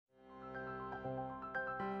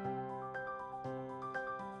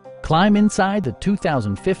Climb inside the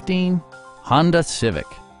 2015 Honda Civic.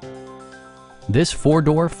 This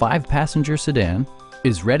four-door, five-passenger sedan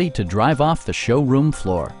is ready to drive off the showroom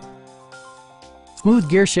floor. Smooth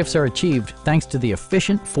gear shifts are achieved thanks to the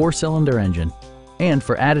efficient four-cylinder engine. And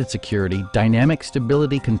for added security, dynamic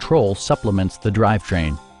stability control supplements the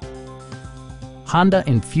drivetrain. Honda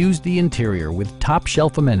infused the interior with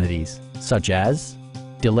top-shelf amenities such as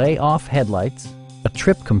delay-off headlights, a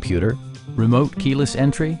trip computer, remote keyless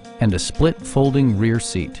entry, and a split folding rear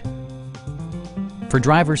seat. For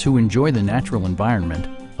drivers who enjoy the natural environment,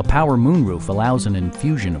 a power moonroof allows an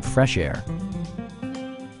infusion of fresh air.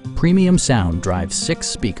 Premium sound drives 6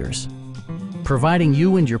 speakers, providing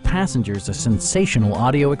you and your passengers a sensational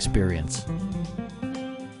audio experience.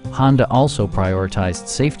 Honda also prioritized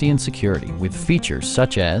safety and security with features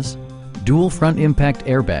such as dual front impact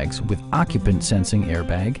airbags with occupant sensing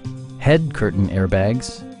airbag, head curtain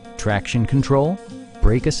airbags, traction control,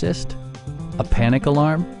 brake assist, a panic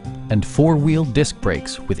alarm, and 4-wheel disc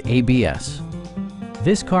brakes with ABS.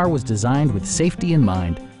 This car was designed with safety in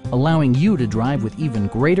mind, allowing you to drive with even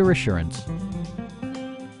greater assurance.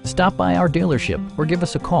 Stop by our dealership or give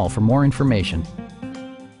us a call for more information.